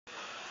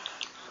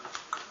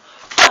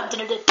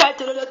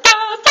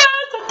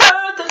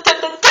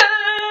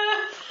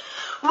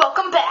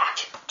Welcome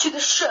back to the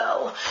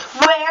show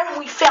where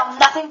we film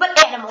nothing but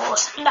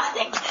animals,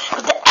 nothing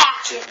but the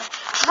action,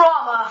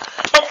 drama,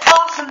 and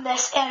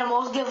awesomeness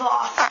animals give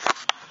off.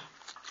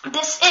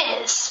 This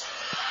is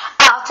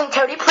Alex and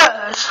Cody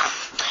Pro's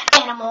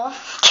Animal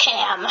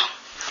Cam.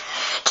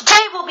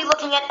 Today we'll be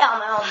looking at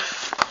Elmo.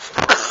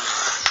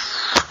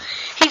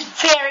 He's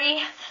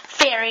very,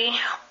 very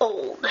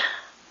old.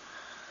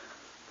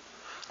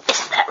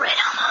 Isn't that right,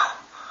 Elmo?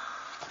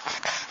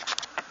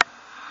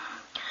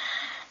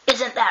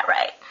 Isn't that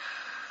right,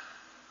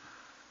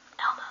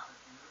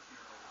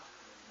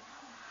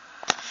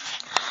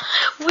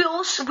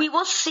 Elmo? We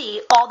will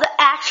see all the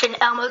action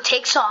Elmo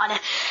takes on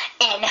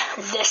in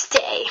this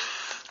day.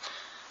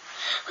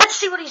 Let's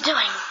see what he's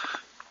doing.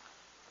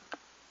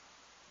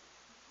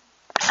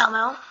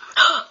 Elmo,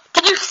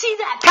 did you see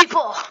that,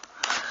 people?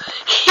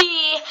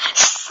 He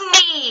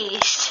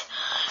sneezed.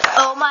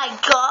 Oh my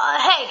God!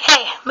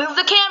 Hey! Move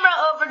the camera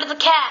over to the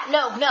cat.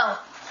 No, a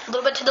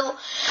little bit to the. No,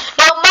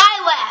 my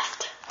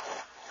left.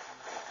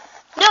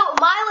 No,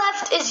 my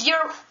left is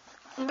your.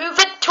 Move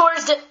it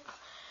towards the.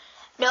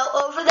 No,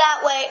 over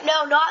that way.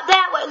 No, not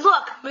that way.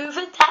 Look, move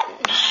it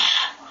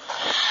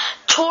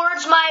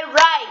towards my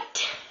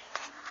right.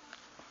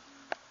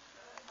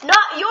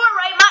 Not your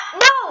right.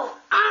 No.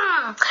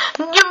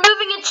 You're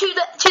moving it to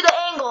the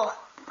angle.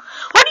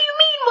 What do you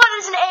mean? What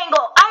is an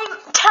angle? I'm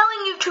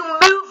telling you to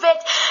move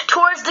it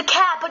towards the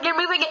cat, but you're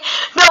moving it.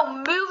 No,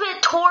 move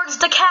it towards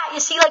the cat. You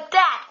see, like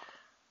that.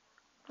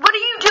 What are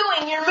you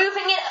doing? You're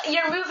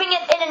moving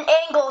it in an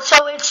angle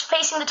so it's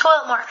facing the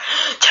toilet more.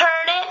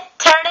 Turn it.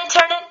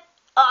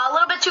 Oh, a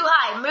little bit too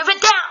high. Move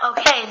it down.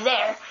 Okay,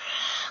 there.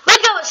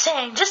 Like I was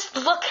saying, just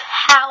look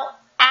how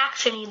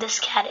actiony this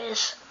cat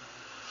is.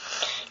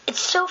 It's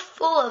so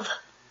full of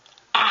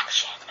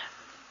action.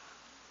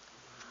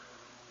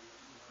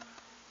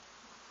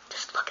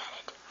 Just look at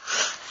it.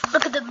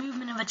 Look at the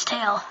movement of its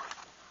tail.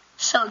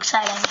 So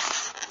exciting.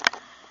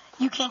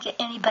 You can't get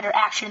any better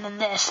action than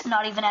this,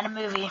 not even at a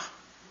movie.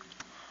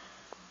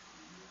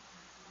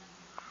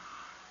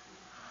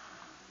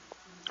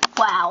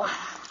 Wow,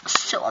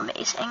 so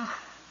amazing.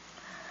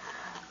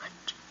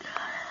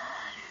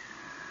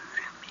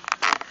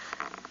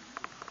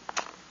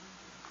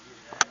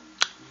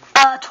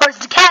 Towards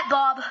the cat,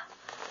 Bob.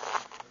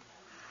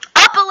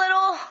 Up a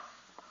little.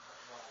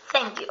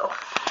 Thank you.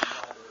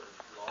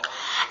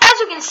 As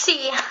you can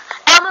see,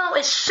 Elmo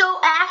is so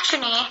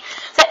actiony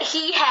that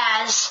he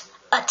has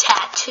a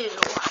tattoo.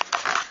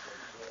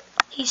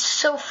 He's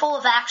so full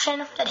of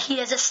action that he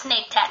has a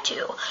snake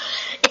tattoo.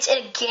 It's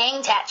a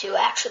gang tattoo,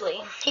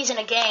 actually. He's in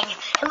a gang.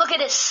 And look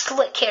at his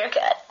slick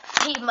haircut.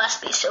 He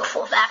must be so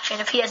full of action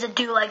if he has a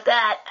do like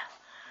that.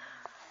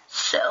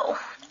 So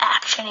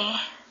actiony.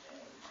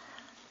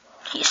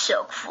 He's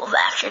so full of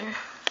action.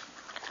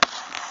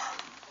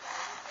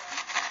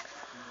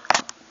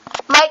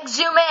 Mike,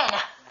 zoom in.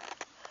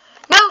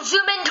 No,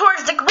 zoom in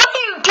towards the... What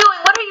are you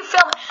doing? What are you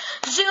filming?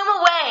 Zoom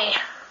away.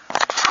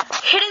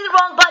 Hitting the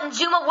wrong button.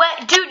 Zoom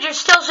away. Dude, you're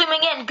still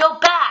zooming in. Go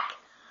back.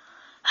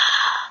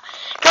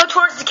 Go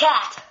towards the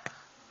cat.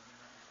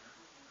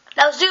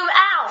 Now zoom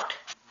out.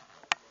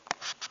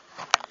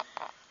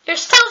 You're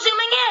still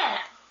zooming in.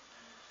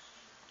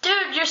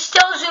 Dude, you're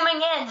still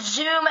zooming in.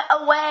 Zoom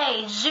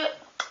away.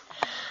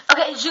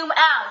 Okay, zoom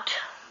out.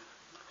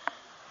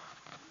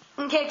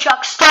 Okay,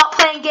 Chuck, stop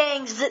playing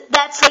games.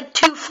 That's like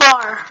too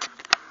far.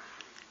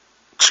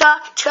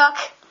 Chuck.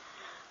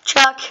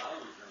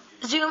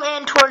 Zoom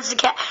in towards the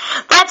cat.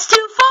 That's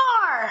too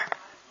far.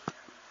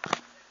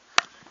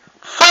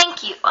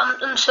 Thank you.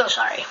 I'm so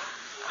sorry.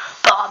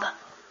 Bob,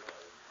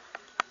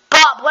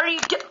 what are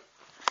you doing?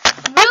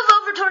 Move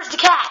over towards the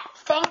cat.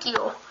 Thank you.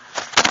 What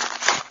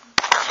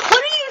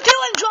are you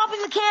doing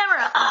dropping the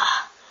camera?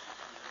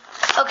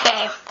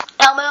 Okay.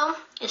 Elmo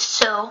is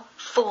so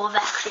full of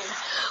action.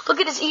 Look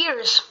at his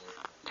ears.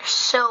 They're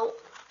so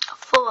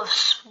full of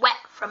sweat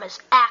from his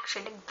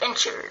action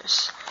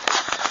adventures.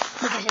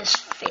 Look at his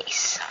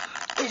face.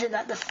 Isn't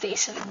that the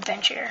face of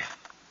adventure?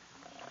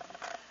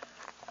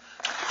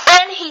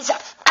 And he's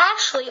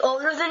actually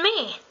older than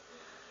me.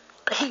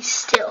 But he's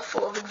still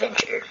full of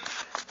adventure.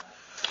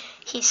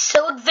 He's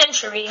so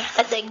adventure-y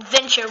that the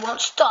adventure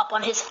won't stop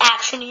on his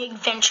action-y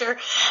adventure,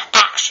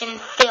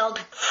 action-filled,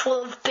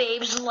 full of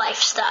babes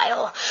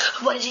lifestyle.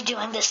 What is he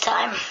doing this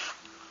time?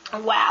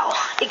 Wow.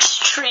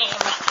 Extreme.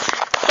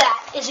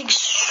 That is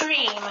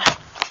extreme.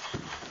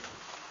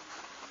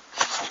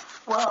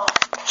 Whoa.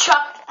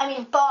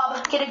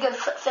 Bob, get a good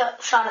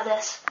shot of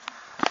this.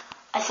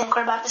 I think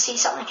we're about to see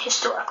something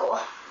historical.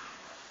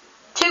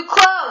 Too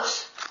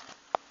close.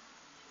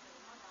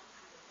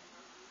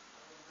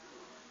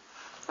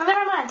 Oh,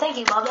 never mind. Thank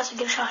you, Bob. That's a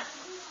good shot.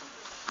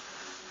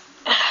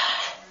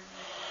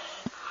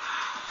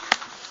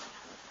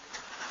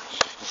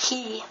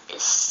 He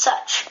is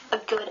such a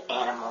good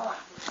animal.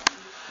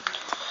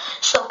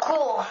 So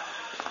cool.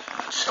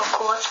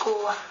 It's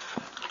cool.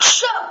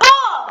 Shut,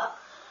 Bob!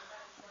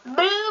 Move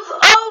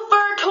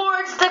over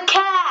towards the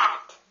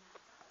cat.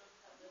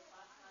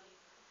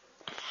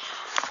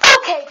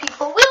 Okay,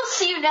 people, we'll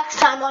see you next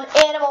time on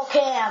Animal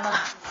Cam.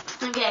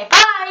 Okay,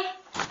 bye!